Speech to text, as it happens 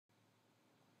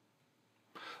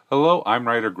Hello, I'm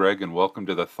writer Greg, and welcome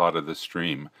to the Thought of the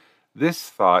Stream. This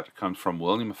thought comes from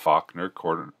William Faulkner,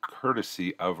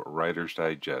 courtesy of Writer's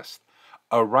Digest.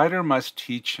 A writer must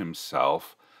teach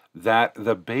himself that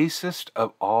the basest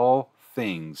of all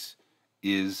things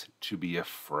is to be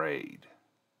afraid.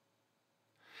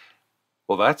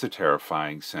 Well, that's a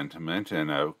terrifying sentiment and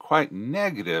a quite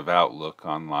negative outlook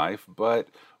on life, but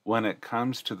when it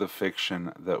comes to the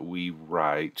fiction that we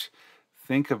write,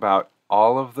 think about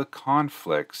all of the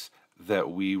conflicts that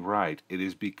we write. It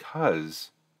is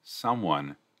because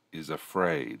someone is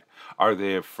afraid. Are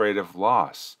they afraid of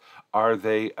loss? Are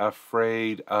they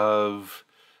afraid of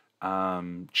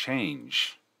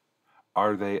change?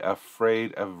 Are they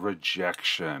afraid of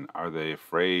rejection? Are they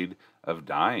afraid of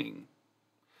dying?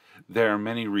 There are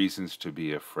many reasons to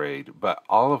be afraid, but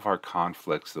all of our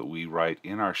conflicts that we write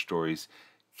in our stories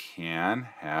can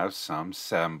have some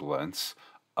semblance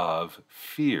of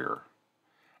fear.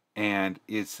 And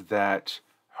it's that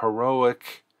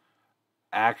heroic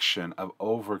action of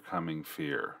overcoming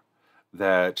fear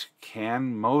that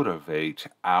can motivate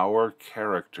our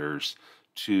characters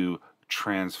to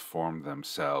transform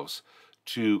themselves,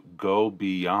 to go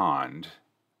beyond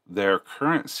their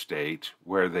current state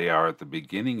where they are at the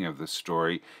beginning of the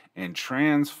story and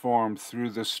transform through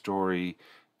the story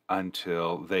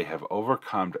until they have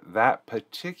overcome that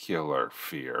particular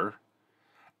fear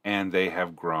and they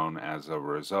have grown as a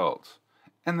result.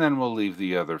 And then we'll leave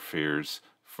the other fears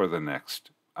for the next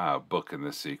book in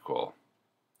the sequel.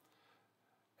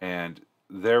 And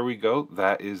there we go.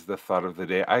 That is the thought of the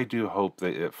day. I do hope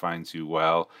that it finds you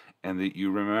well and that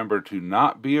you remember to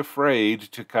not be afraid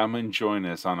to come and join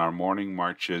us on our morning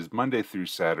marches Monday through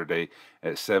Saturday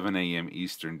at 7 a.m.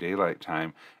 Eastern Daylight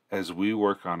Time as we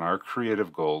work on our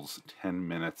creative goals 10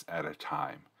 minutes at a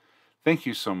time. Thank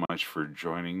you so much for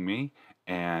joining me,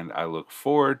 and I look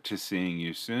forward to seeing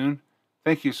you soon.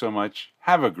 Thank you so much.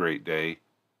 Have a great day,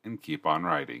 and keep on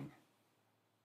writing.